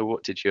Denise, "Oh,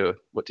 what did your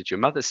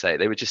mother say?"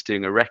 They were just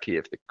doing a recce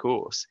of the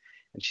course,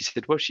 and she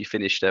said, "Well, she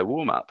finished her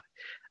warm-up."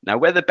 Now,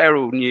 whether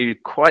Beryl knew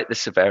quite the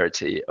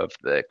severity of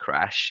the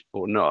crash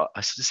or not,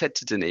 I sort of said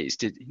to Denise,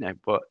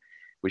 what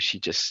was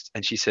she just?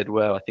 And she said,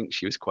 "Well, I think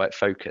she was quite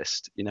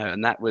focused,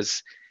 and that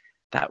was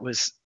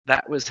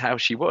how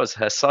she was.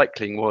 Her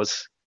cycling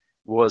was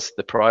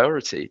the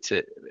priority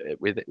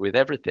with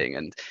everything."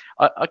 And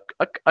I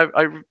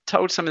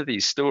told some of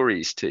these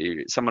stories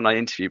to someone I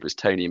interviewed, was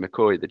Tony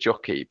McCoy, the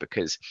jockey,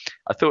 because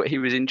I thought he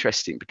was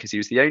interesting, because he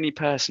was the only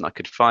person I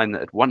could find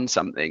that had won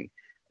something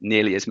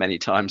nearly as many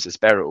times as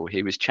Beryl.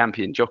 He was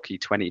champion jockey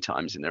 20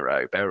 times in a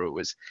row. Beryl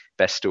was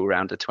best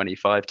all-rounder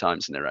 25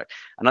 times in a row.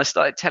 And I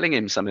started telling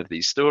him some of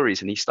these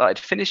stories, and he started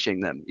finishing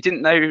them. He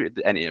didn't know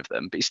any of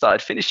them, but he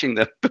started finishing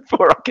them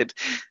before I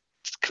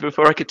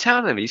could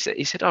tell them. He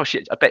said, "Oh,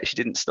 I bet she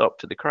didn't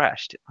stop for the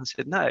crash." I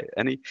said, "No."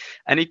 And he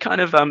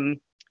kind of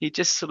he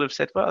just sort of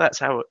said, "Well,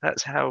 that's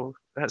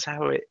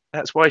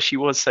why she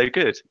was so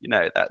good.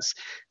 That's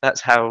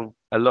how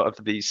a lot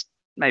of these,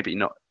 maybe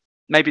not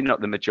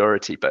the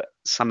majority, but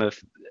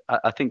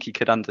I think he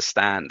could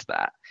understand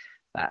that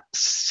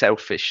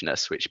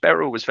selfishness, which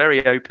Beryl was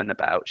very open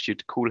about.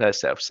 She'd call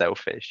herself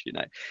selfish,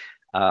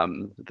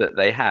 that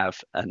they have.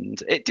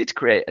 And it did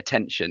create a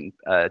tension.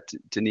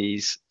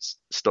 Denise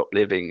stopped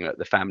living at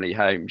the family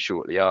home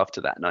shortly after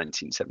that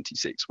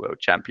 1976 World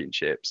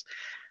Championships.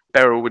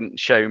 Beryl wouldn't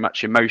show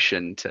much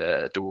emotion to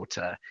her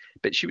daughter,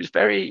 but she was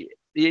very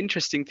the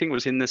interesting thing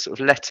was in the sort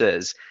of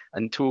letters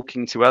and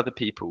talking to other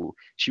people,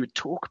 she would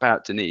talk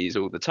about Denise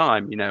all the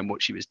time, and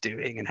what she was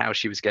doing and how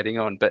she was getting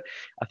on. But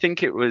I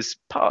think it was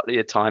partly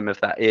a time of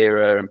that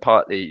era and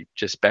partly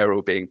just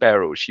Beryl being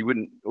Beryl. She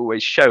wouldn't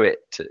always show it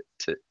to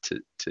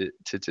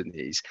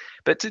Denise,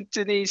 but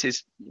Denise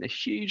is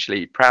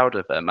hugely proud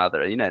of her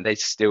mother. They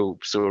still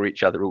saw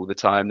each other all the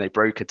time. They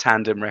broke a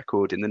tandem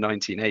record in the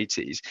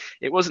 1980s.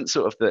 It wasn't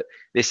sort of that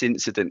this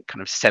incident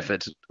kind of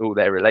severed all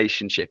their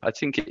relationship. I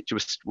think it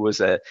just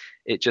was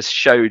it just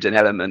showed an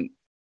element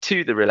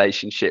to the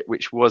relationship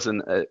which was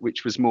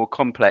more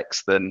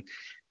complex than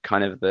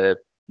kind of the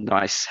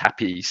nice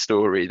happy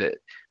story that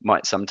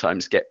might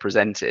sometimes get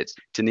presented.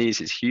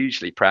 Denise is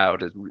hugely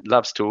proud and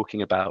loves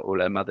talking about all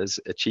her mother's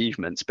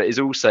achievements, but is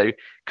also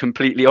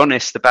completely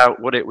honest about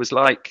what it was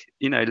like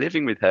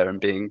living with her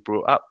and being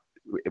brought up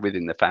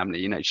within the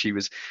family. She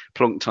was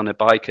plonked on a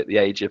bike at the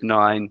age of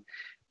 9.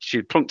 She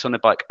had plonked on a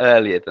bike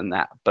earlier than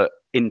that, but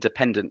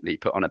independently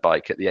put on a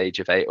bike at the age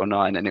of 8 or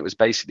 9. And it was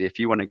basically, if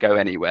you want to go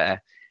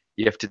anywhere,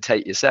 you have to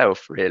take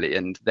yourself, really.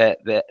 And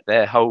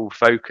their whole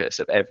focus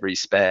of every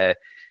spare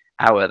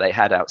hour they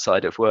had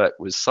outside of work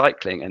was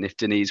cycling. And if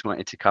Denise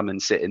wanted to come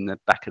and sit in the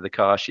back of the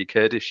car, she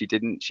could. If she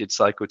didn't, she'd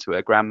cycle to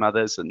her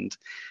grandmother's and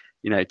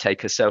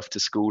take herself to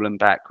school and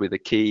back with a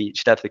key.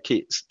 She'd have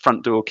the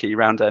front door key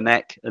around her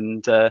neck.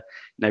 And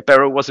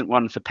Beryl wasn't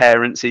one for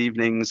parents'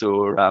 evenings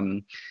or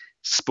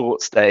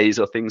sports days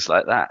or things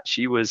like that.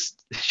 She was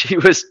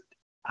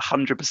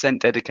 100%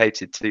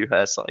 dedicated to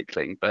her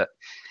cycling. But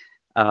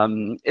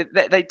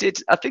they did.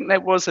 I think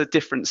there was a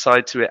different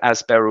side to it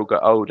as Beryl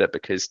got older,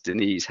 because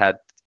Denise had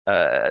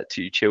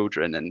 2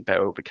 children and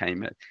Beryl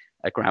became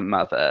a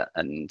grandmother,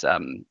 and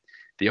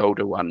the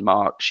older one,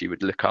 Mark, she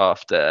would look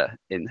after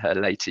in her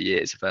later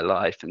years of her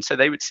life. And so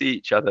they would see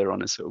each other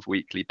on a sort of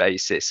weekly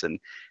basis. And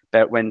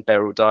when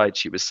Beryl died,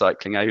 she was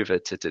cycling over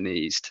to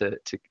Denise to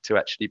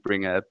actually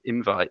bring an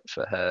invite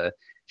for her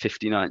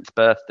 59th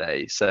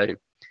birthday. So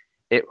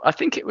I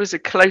think it was a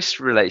close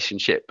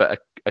relationship, but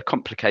a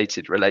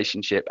complicated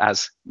relationship,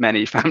 as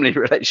many family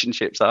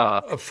relationships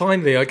are.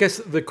 Finally, I guess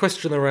the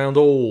question around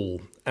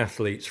all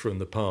athletes from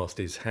the past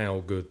is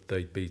how good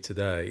they'd be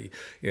today.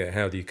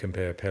 How do you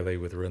compare Pele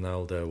with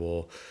Ronaldo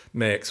or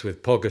Merckx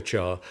with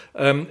Pogacar?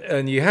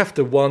 And you have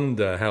to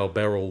wonder how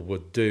Beryl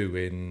would do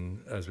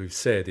in, as we've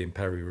said, in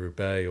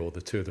Paris-Roubaix or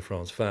the Tour de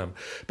France Femmes.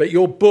 But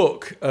your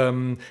book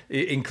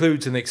it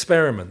includes an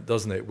experiment,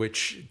 doesn't it,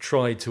 which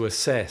tried to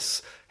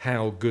assess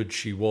how good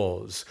she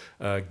was,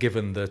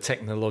 given the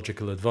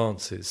technological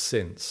advances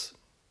since.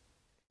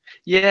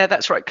 Yeah,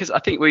 that's right. Because I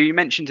think you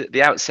mentioned at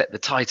the outset the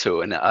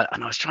title, and I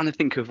was trying to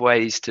think of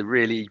ways to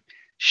really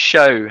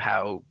show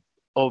how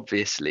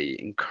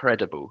obviously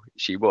incredible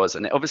she was.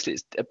 And obviously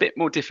it's a bit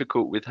more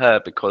difficult with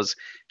her because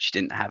she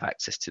didn't have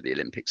access to the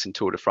Olympics and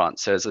Tour de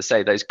France. So as I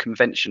say, those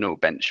conventional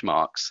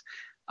benchmarks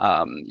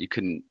you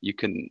can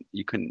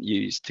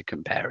use to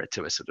compare her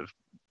to a sort of,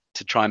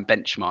 to try and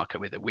benchmark her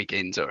with a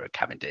Wiggins or a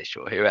Cavendish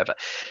or whoever.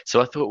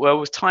 So I thought, well,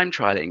 with time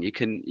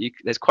trialing,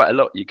 there's quite a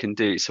lot you can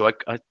do. So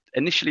I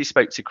initially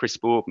spoke to Chris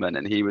Boardman,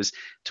 and he was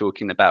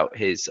talking about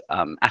his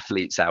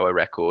athlete's hour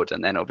record,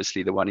 and then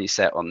obviously the one he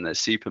set on the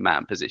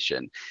Superman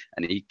position.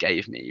 And he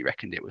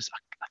reckoned it was,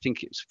 I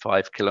think it was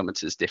 5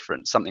 kilometers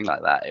different, something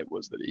like that. It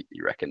was that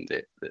he reckoned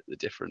that the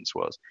difference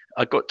was.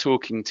 I got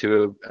talking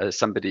to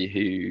somebody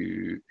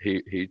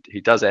who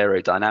does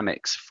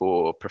aerodynamics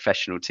for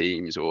professional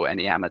teams or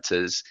any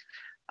amateurs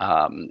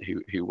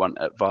who want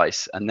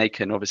advice, and they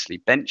can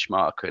obviously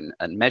benchmark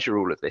and measure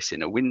all of this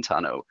in a wind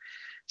tunnel.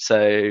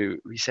 So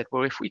we said,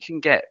 well, if we can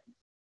get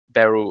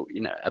Beryl,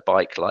 a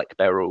bike like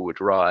Beryl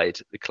would ride,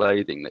 the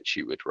clothing that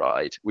she would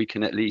ride, we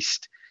can at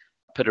least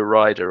put a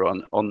rider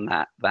on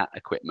that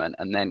equipment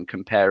and then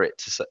compare it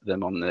to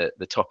them on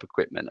the top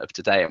equipment of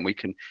today, and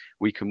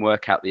we can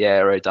work out the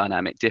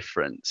aerodynamic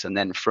difference, and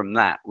then from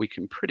that we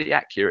can pretty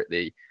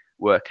accurately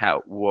work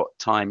out what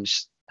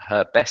times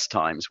her best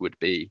times would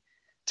be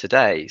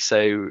today.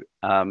 So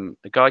a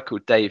guy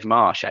called Dave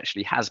Marsh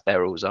actually has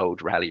Beryl's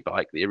old rally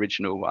bike, the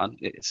original one.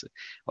 It's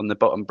on the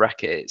bottom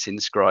bracket, it's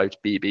inscribed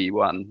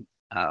BB1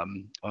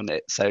 on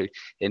it. So,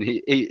 and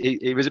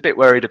he was a bit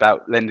worried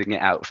about lending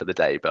it out for the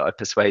day, but I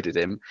persuaded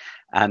him,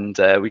 and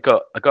I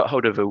got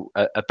hold of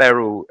a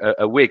Beryl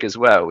a wig as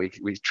well.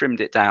 We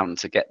trimmed it down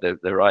to get the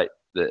right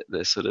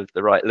the sort of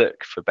the right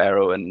look for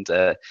Beryl, and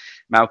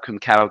Malcolm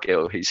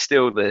Cowgill, who's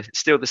still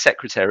the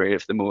secretary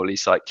of the Morley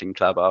Cycling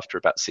Club after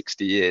about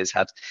 60 years,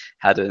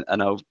 had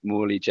an old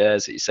Morley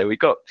jersey. So we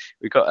got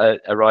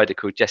a rider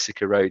called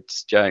Jessica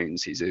Rhodes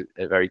Jones, who's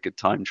a very good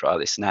time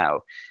trialist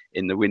now,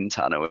 in the wind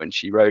tunnel, and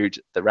she rode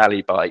the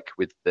rally bike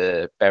with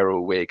the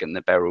Beryl wig and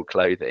the Beryl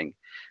clothing,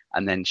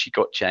 and then she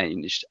got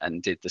changed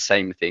and did the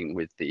same thing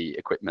with the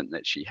equipment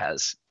that she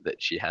has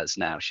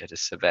now. She had a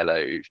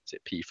Cervelo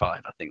P5,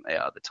 I think they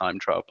are, the time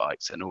trial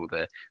bikes, and all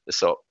the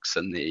socks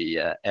and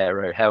the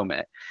aero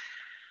helmet.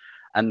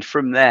 And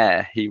from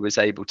there, he was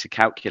able to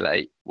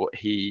calculate what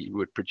he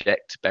would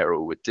project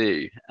Beryl would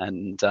do.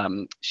 And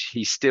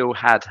he still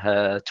had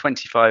her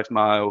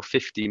 25-mile,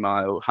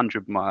 50-mile,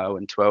 100-mile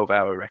and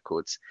 12-hour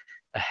records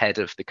ahead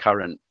of the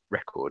current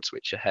records,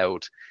 which are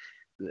held.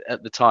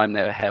 At the time,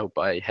 they were held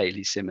by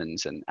Hayley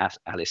Simmons and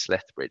Alice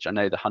Lethbridge. I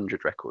know the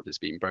 100 record has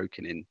been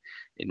broken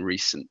in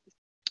recent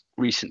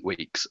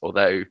weeks,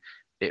 although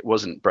it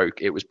wasn't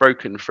broke. It was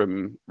broken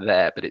from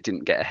there, but it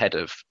didn't get ahead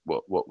of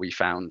what we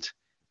found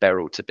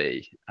Beryl to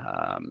be.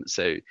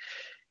 So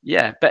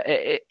yeah, but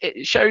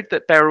it showed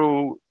that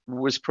Beryl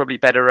was probably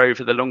better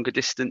over the longer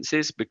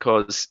distances,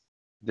 because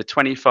the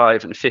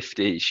 25 and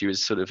 50, she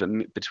was sort of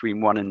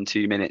between 1 and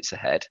 2 minutes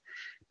ahead.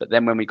 But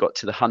then when we got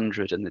to the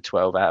 100 and the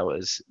 12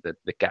 hours,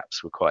 the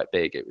gaps were quite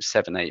big. It was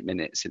 7-8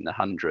 minutes in the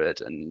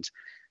 100, and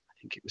I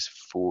think it was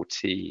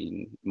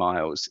 14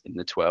 miles in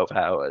the 12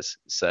 hours.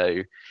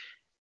 So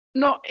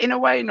not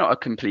a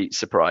complete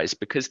surprise,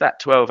 because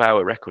that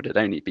 12-hour record had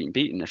only been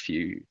beaten a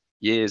few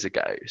years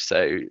ago.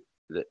 So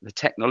the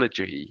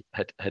technology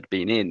had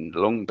been in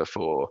long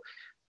before,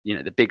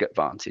 the big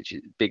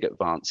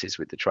advances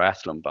with the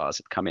triathlon bars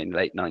had come in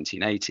late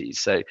 1980s.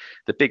 So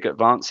the big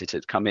advances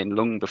had come in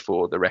long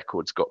before the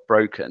records got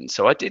broken.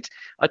 So I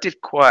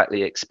did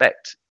quietly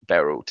expect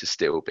Beryl to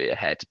still be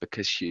ahead,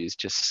 because she's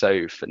just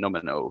so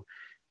phenomenal.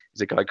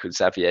 There's a guy called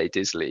Xavier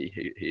Disley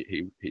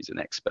who's an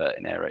expert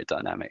in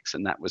aerodynamics,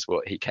 and that was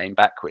what he came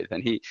back with.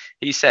 And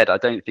he said, I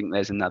don't think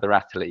there's another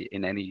athlete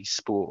in any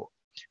sport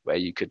where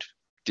you could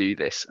do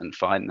this and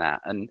find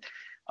that. And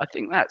I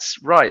think that's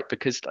right,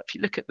 because if you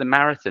look at the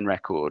marathon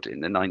record in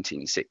the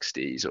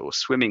 1960s or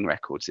swimming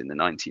records in the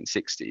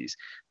 1960s,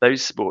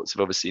 those sports have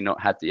obviously not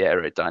had the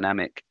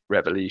aerodynamic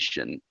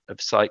revolution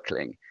of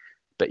cycling,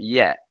 but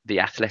yet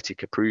the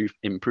athletic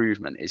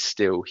improvement is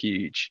still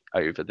huge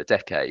over the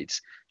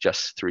decades,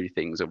 just through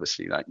things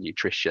obviously like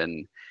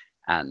nutrition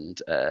and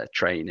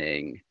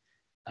training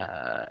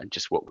and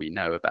just what we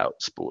know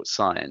about sports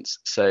science.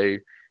 So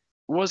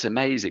was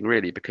amazing,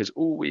 really, because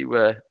all we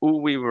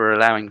were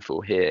allowing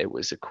for here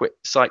was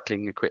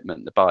cycling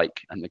equipment, the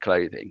bike and the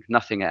clothing,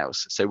 nothing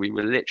else. So we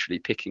were literally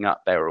picking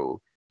up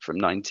Beryl from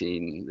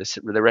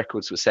the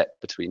records were set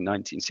between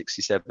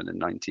 1967 and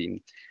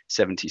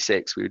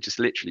 1976. We were just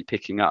literally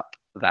picking up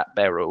that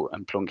Beryl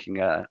and plonking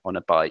her on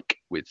a bike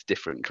with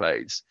different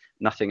clothes,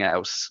 nothing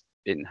else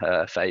in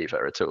her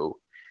favor at all.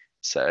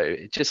 So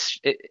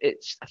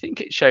I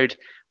think it showed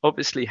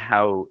obviously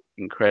how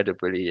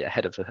incredibly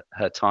ahead of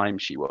her time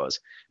she was,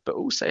 but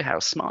also how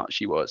smart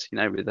she was,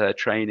 with her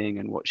training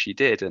and what she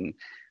did. And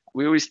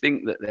we always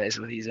think that there's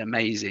these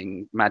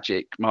amazing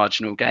magic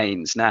marginal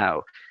gains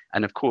now.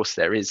 And of course,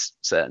 there is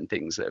certain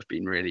things that have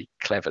been really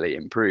cleverly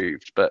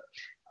improved, but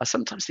I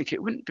sometimes think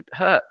it wouldn't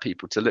hurt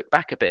people to look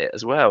back a bit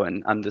as well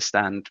and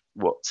understand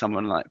what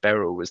someone like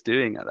Beryl was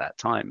doing at that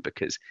time,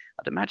 because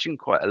I'd imagine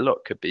quite a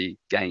lot could be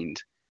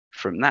gained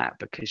from that,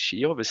 because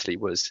she obviously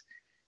was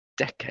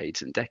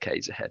decades and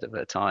decades ahead of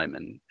her time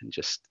and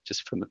just a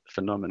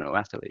phenomenal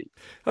athlete.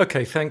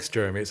 Okay, thanks,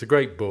 Jeremy. It's a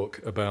great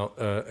book about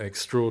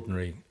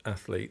extraordinary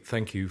athlete.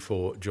 Thank you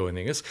for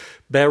joining us.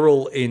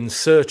 Beryl in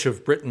Search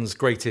of Britain's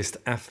Greatest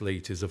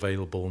Athlete is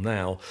available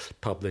now,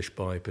 published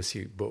by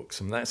Pursuit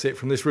Books. And that's it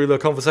from this Rouleur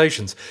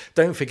Conversations.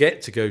 Don't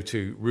forget to go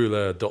to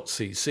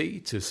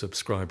rouleur.cc to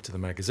subscribe to the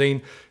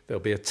magazine.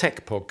 There'll be a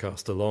tech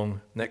podcast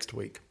along next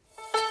week.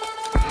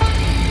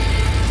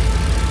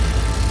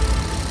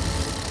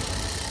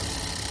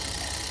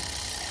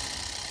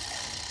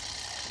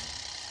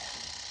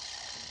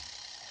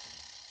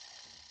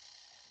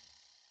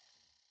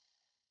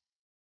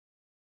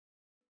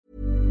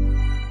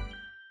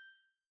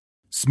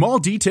 Small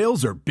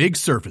details are big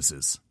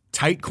surfaces.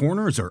 Tight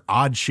corners are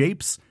odd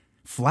shapes.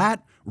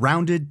 Flat,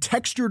 rounded,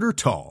 textured, or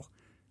tall.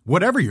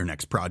 Whatever your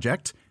next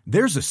project,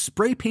 there's a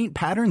spray paint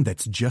pattern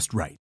that's just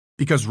right.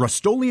 Because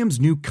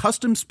Rust-Oleum's new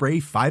Custom Spray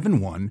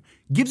 5-in-1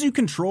 gives you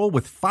control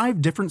with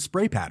 5 different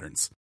spray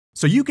patterns.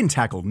 So you can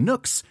tackle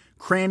nooks,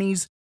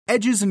 crannies,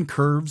 edges, and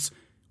curves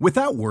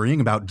without worrying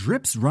about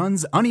drips,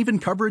 runs, uneven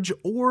coverage,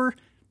 or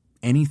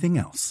anything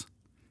else.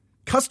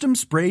 Custom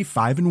Spray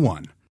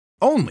 5-in-1.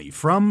 Only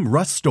from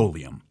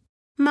Rust-Oleum.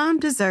 Mom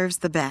deserves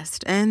the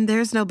best, and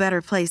there's no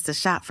better place to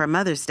shop for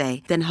Mother's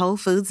Day than Whole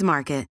Foods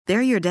Market.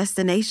 They're your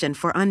destination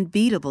for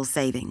unbeatable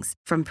savings,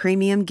 from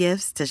premium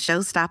gifts to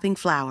show-stopping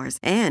flowers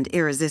and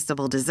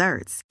irresistible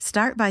desserts.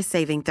 Start by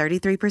saving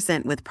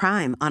 33% with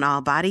Prime on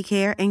all body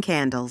care and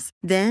candles.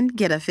 Then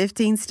get a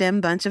 15-stem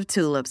bunch of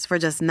tulips for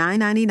just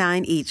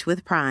 $9.99 each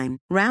with Prime.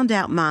 Round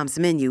out Mom's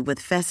menu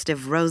with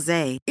festive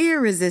rosé,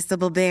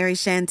 irresistible berry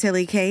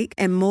chantilly cake,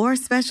 and more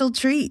special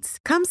treats.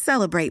 Come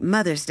celebrate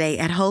Mother's Day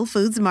at Whole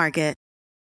Foods Market.